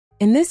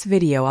In this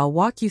video, I'll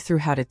walk you through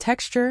how to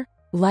texture,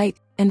 light,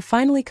 and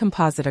finally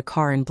composite a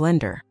car in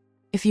Blender.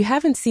 If you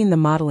haven't seen the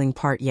modeling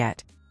part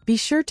yet, be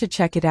sure to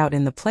check it out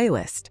in the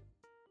playlist.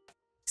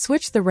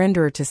 Switch the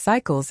renderer to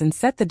cycles and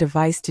set the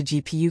device to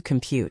GPU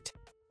compute.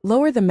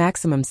 Lower the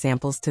maximum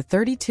samples to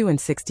 32 and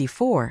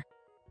 64,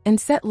 and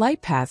set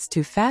light paths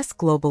to fast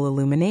global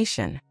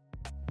illumination.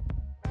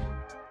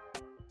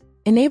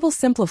 Enable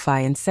Simplify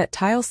and set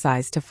tile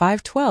size to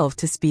 512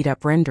 to speed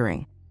up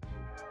rendering.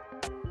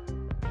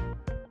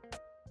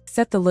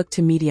 Set the look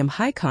to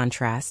medium-high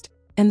contrast,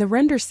 and the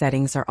render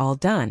settings are all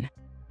done.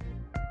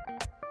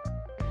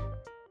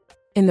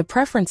 In the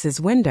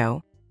Preferences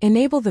window,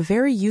 enable the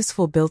very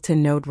useful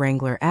built-in Node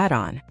Wrangler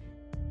add-on.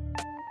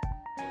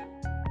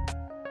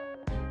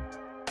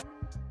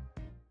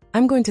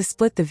 I'm going to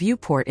split the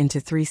viewport into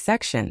 3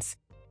 sections: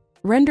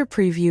 Render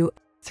Preview,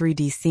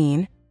 3D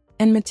Scene,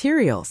 and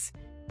Materials.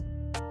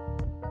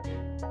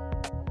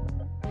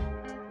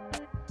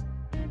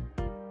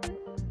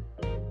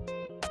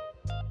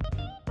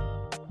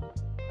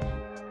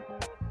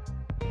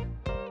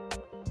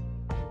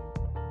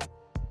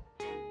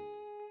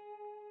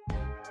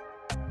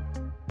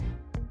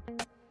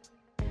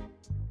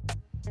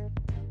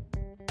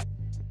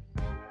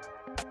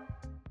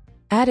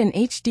 Add an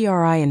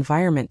HDRI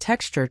environment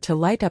texture to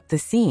light up the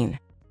scene.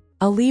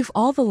 I'll leave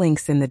all the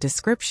links in the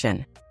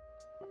description.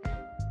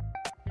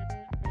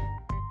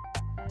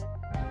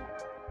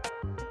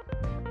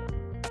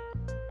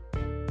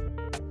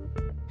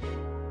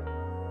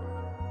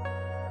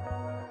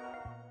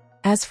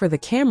 As for the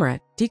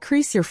camera,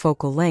 decrease your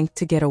focal length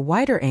to get a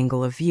wider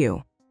angle of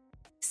view.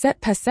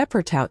 Set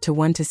Passepartout to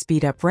 1 to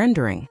speed up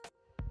rendering.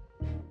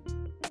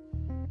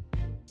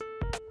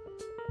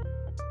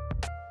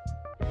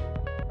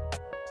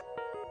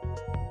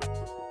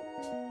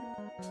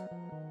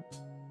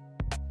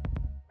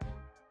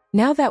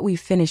 Now that we've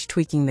finished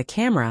tweaking the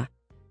camera,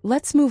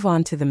 let's move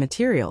on to the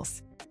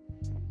materials.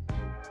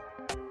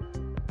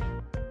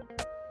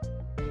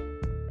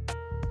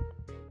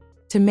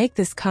 To make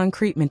this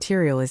concrete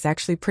material is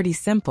actually pretty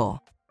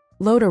simple.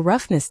 Load a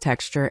roughness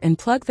texture and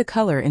plug the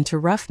color into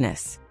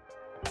roughness.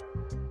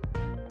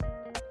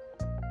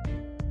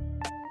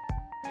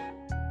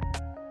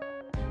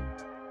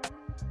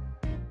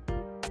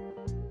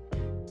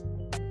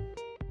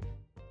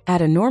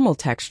 Add a normal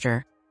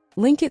texture,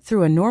 link it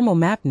through a normal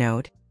map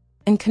node,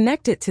 and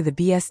connect it to the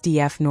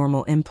BSDF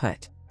normal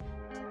input.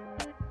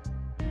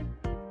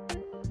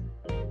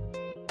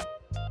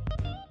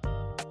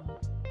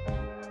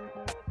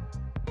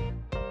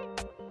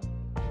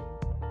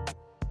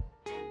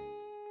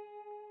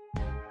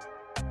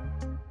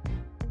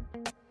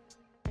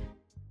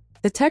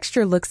 The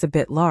texture looks a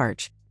bit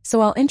large,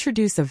 so I'll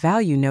introduce a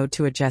value node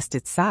to adjust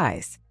its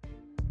size.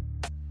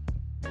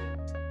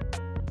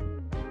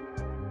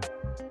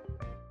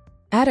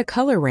 Add a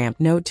color ramp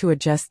node to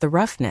adjust the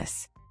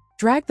roughness.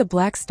 Drag the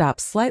black stop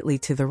slightly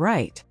to the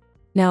right.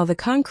 Now the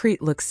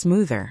concrete looks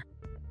smoother.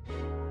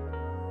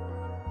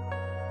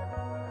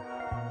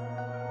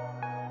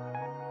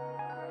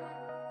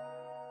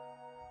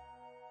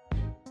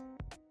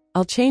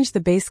 I'll change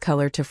the base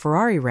color to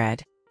Ferrari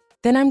red.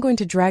 Then I'm going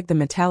to drag the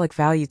metallic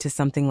value to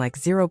something like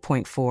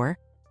 0.4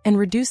 and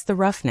reduce the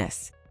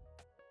roughness.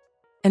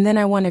 And then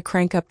I want to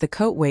crank up the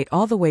coat weight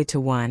all the way to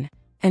 1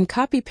 and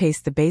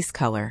copy-paste the base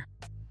color.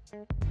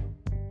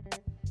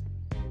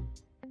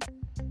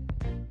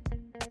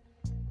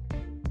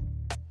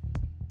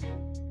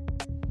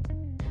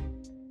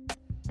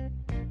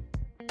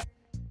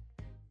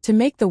 To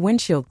make the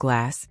windshield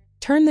glass,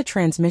 turn the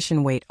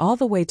transmission weight all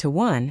the way to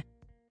 1,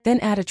 then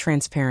add a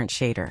transparent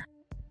shader.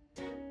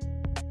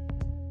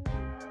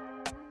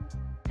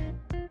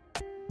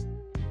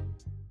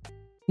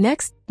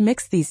 Next,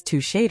 mix these 2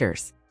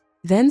 shaders.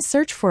 Then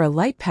search for a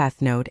light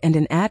path node and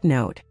an add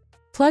node.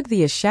 Plug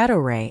the As Shadow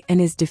Ray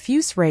and As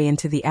Diffuse Ray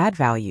into the add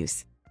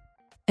values.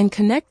 And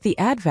connect the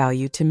add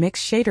value to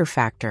Mix Shader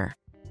Factor.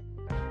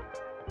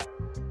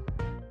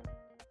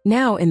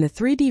 Now in the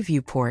 3D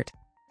viewport,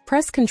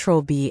 press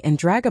Ctrl-B and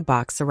drag a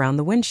box around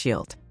the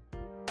windshield.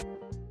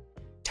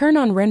 Turn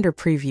on Render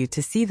Preview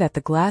to see that the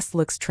glass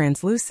looks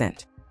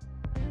translucent.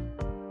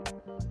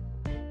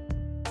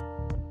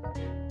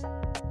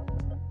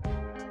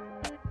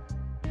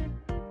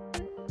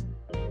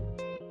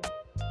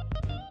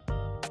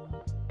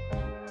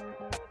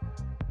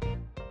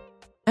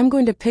 I'm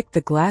going to pick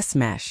the glass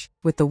mesh.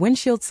 With the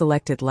windshield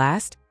selected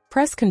last,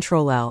 press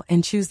Ctrl-L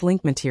and choose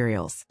Link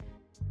Materials.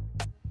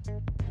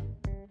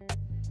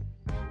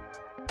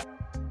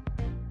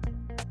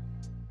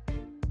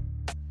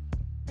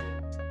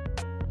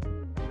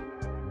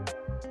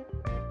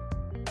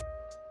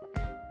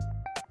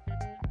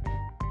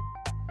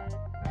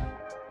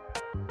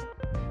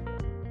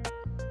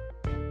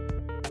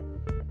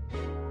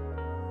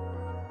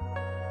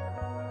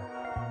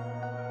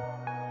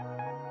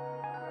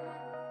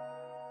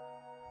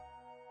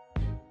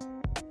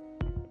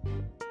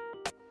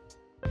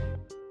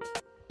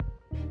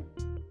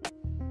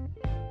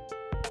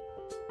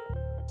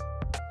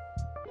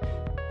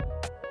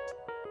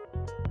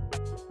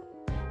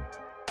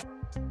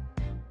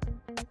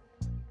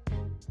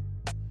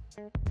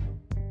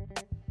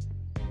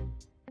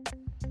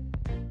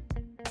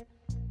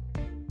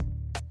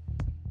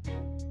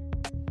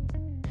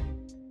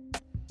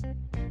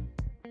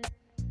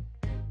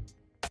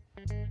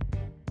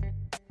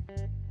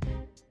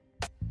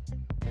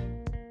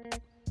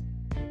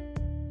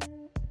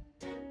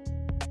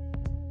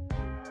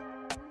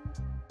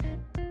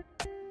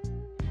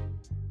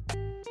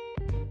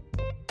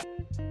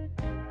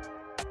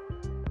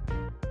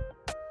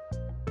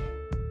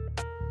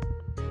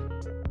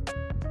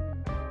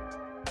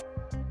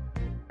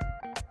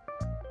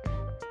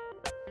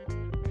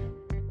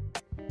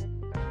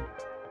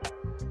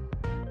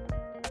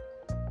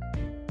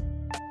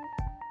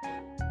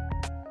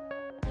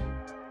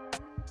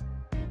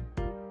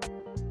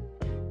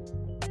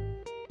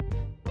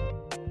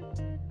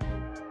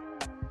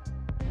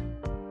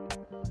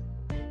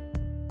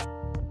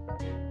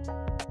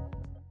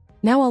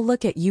 Now I'll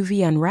look at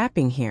UV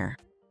unwrapping here.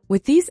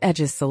 With these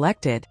edges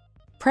selected,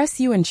 press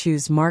U and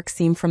choose Mark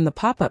Seam from the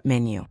pop-up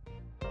menu.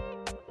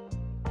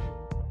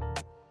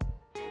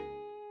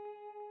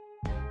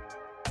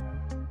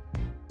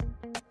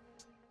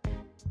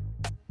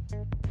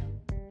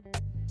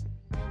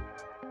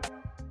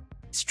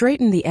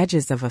 Straighten the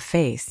edges of a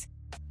face.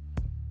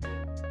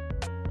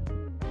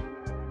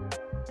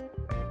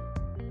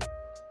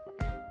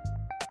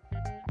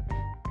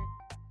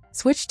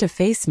 Switch to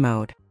face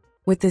mode.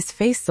 With this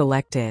face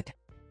selected,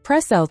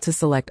 press L to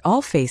select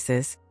all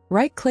faces,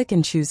 right-click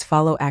and choose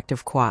Follow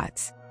Active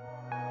Quads.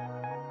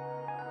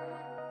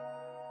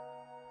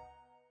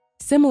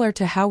 Similar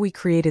to how we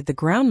created the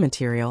ground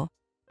material,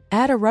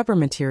 add a rubber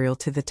material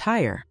to the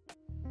tire.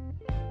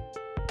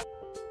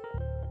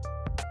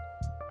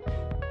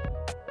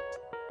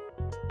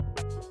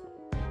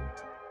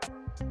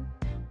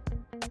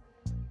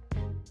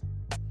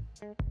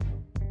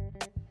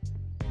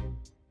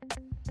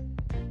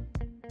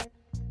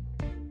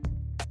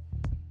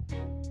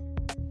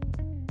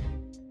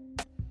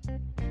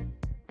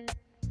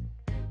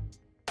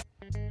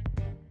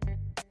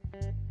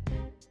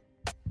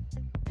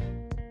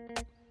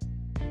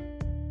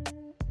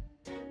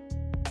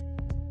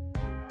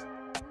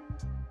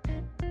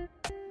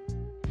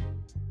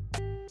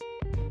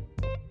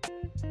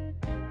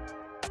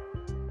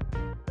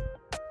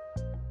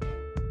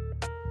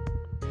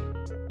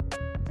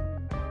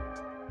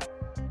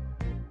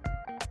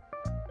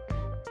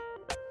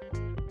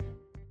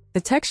 The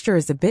texture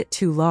is a bit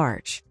too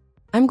large.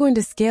 I'm going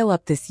to scale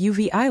up this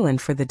UV island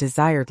for the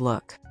desired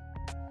look.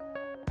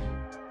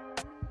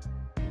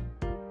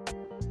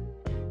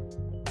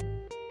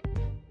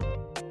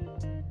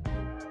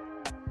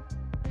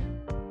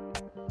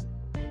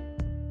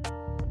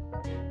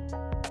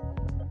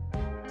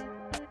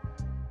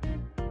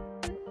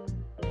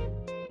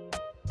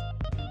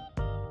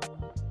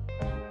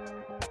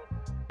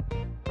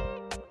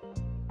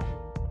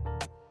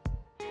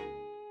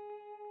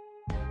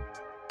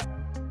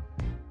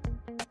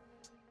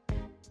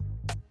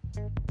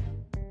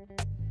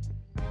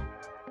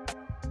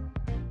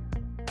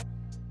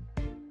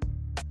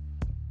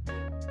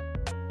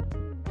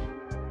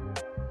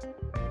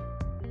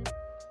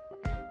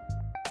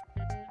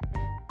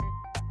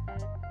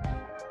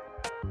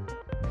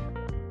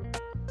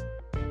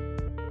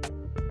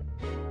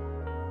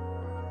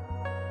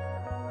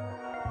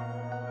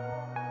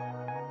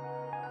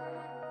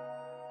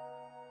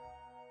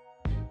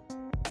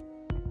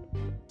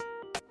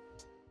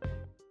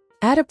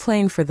 Add a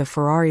plane for the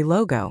Ferrari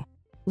logo.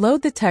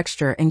 Load the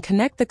texture and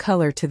connect the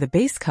color to the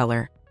base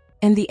color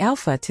and the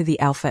alpha to the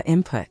alpha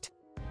input.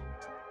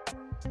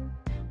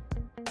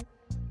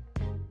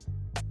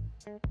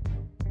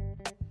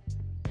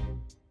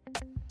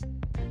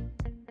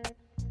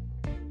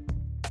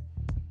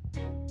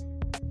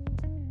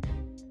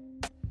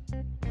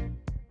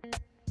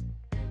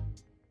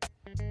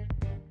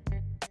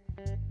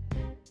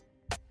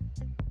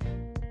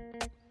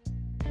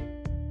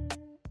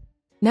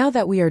 Now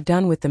that we are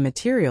done with the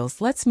materials,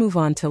 let's move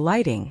on to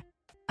lighting.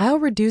 I'll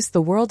reduce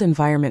the world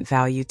environment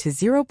value to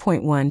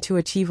 0.1 to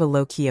achieve a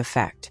low-key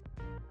effect.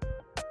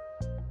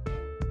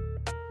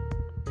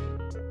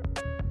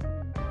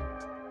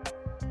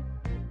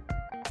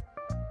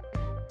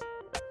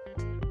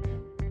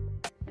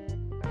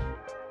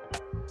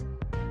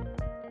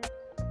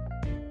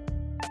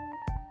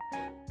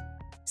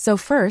 So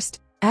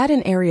first, add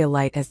an area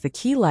light as the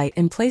key light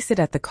and place it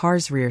at the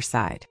car's rear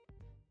side.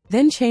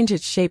 Then change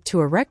its shape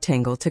to a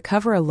rectangle to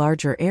cover a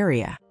larger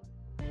area.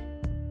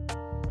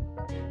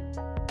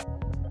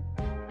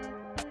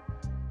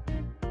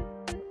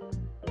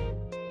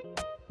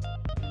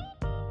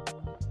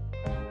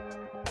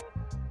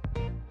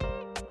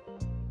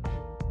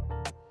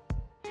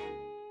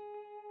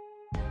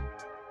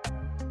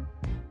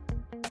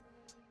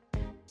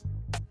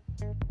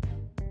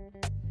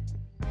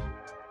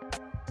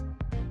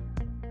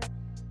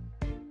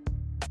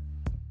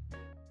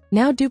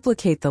 Now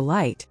duplicate the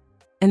light,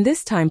 and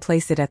this time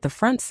place it at the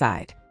front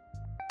side.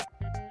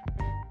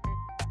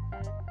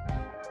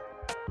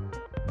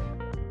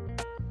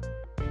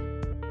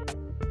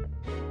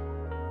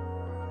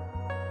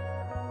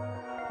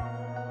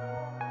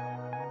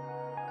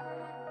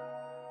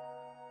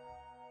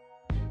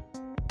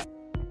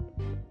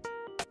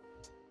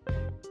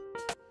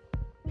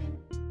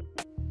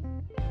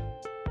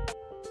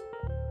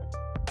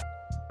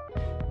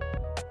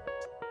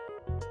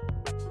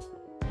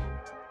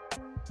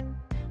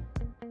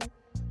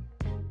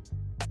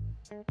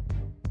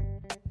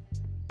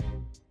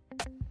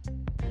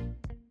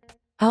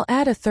 I'll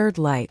add a third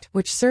light,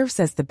 which serves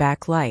as the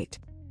back light.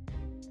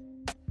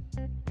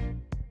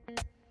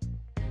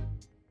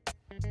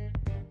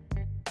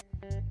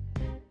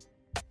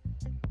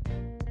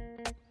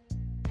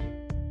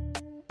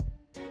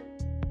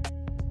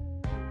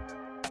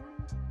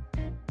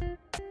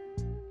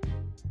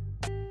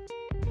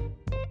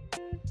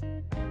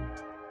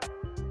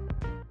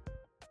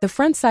 The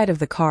front side of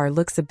the car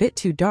looks a bit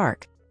too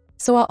dark,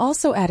 so I'll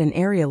also add an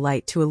area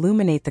light to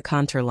illuminate the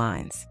contour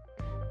lines.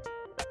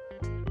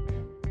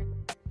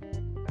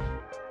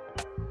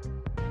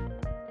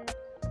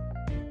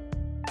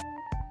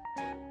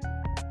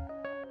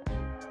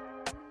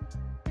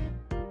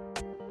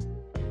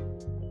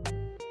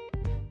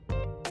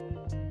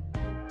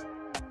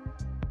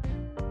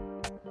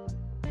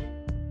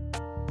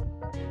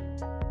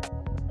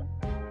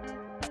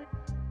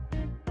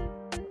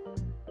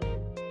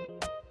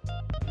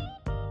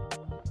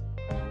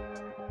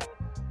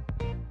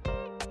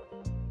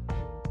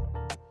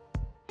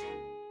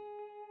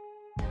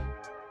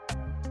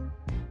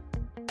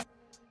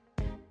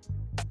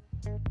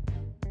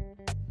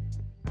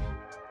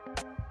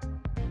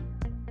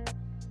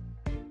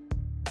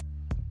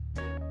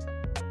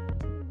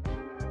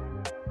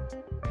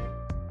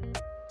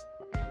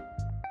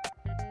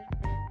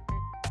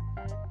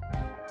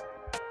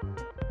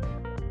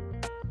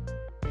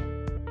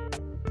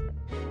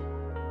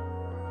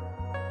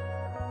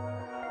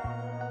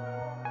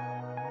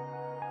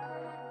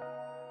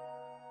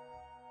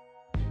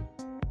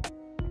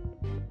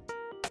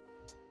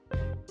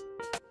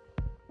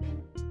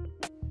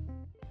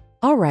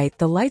 Alright,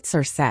 the lights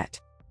are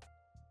set.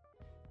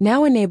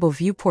 Now enable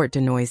viewport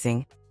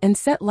denoising and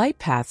set light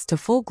paths to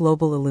full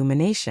global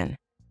illumination.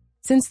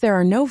 Since there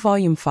are no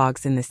volume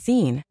fogs in the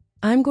scene,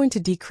 I'm going to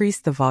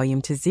decrease the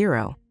volume to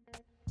 0.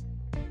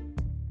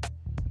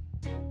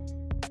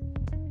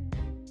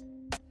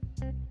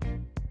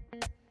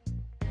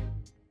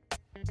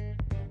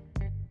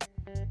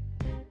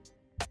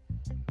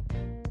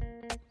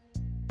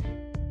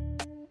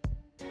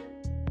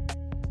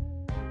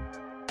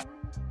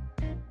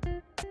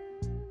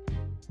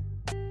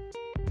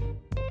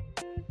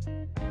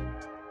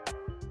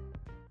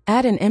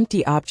 Add an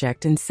empty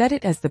object and set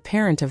it as the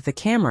parent of the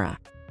camera.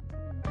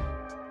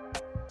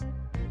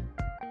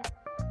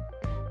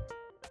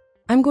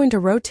 I'm going to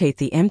rotate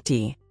the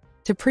empty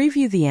to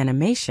preview the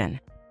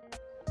animation.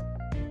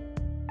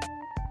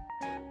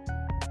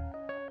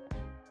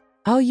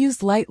 I'll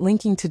use light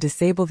linking to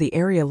disable the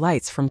area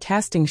lights from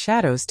casting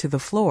shadows to the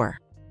floor.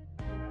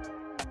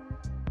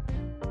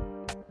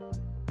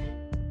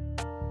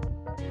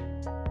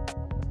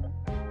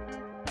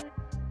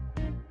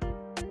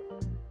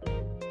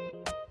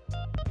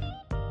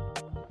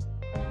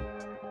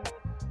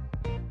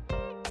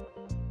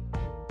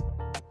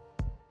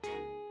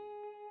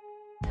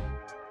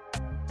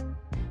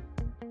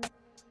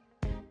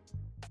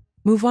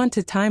 Move on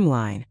to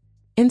timeline.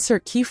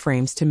 Insert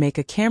keyframes to make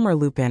a camera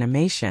loop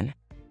animation.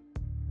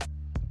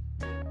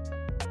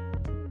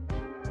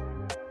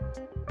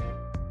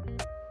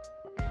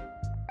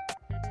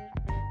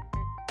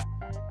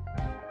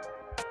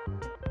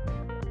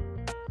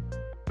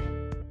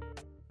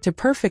 To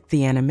perfect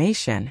the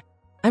animation,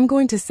 I'm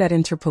going to set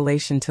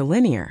interpolation to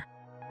linear.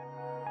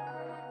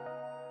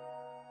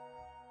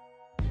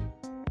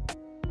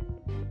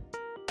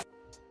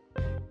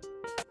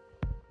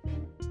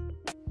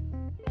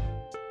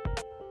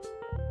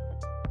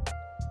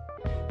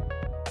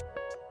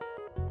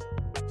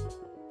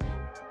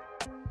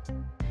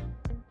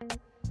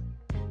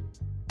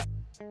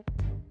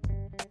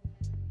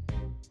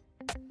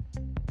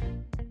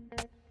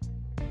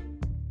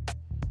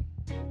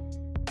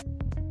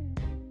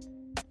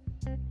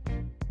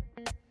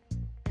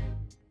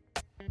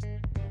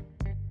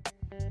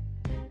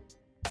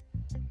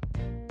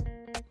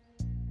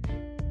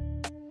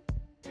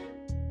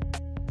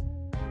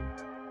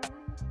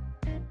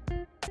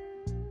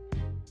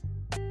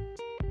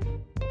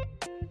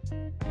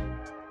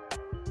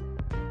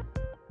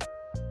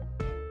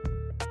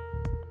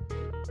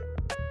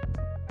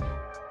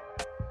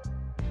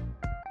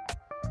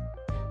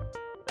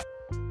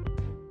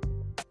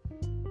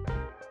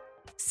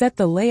 Set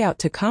the layout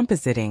to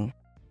compositing.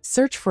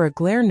 Search for a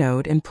glare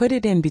node and put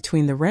it in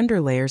between the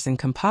render layers in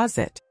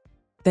composite.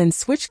 Then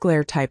switch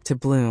glare type to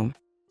bloom.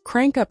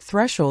 Crank up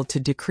threshold to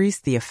decrease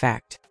the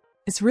effect.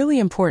 It's really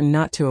important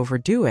not to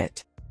overdo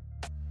it.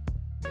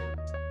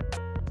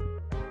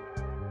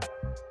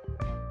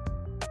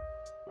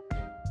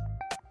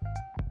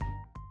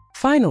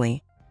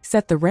 Finally,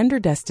 set the render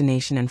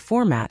destination and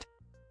format.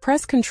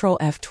 Press Ctrl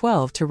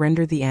F12 to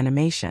render the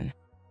animation.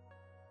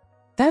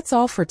 That's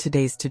all for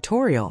today's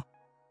tutorial.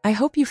 I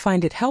hope you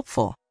find it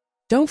helpful.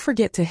 Don't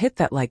forget to hit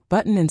that like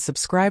button and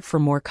subscribe for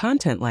more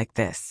content like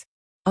this.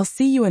 I'll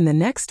see you in the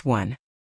next one.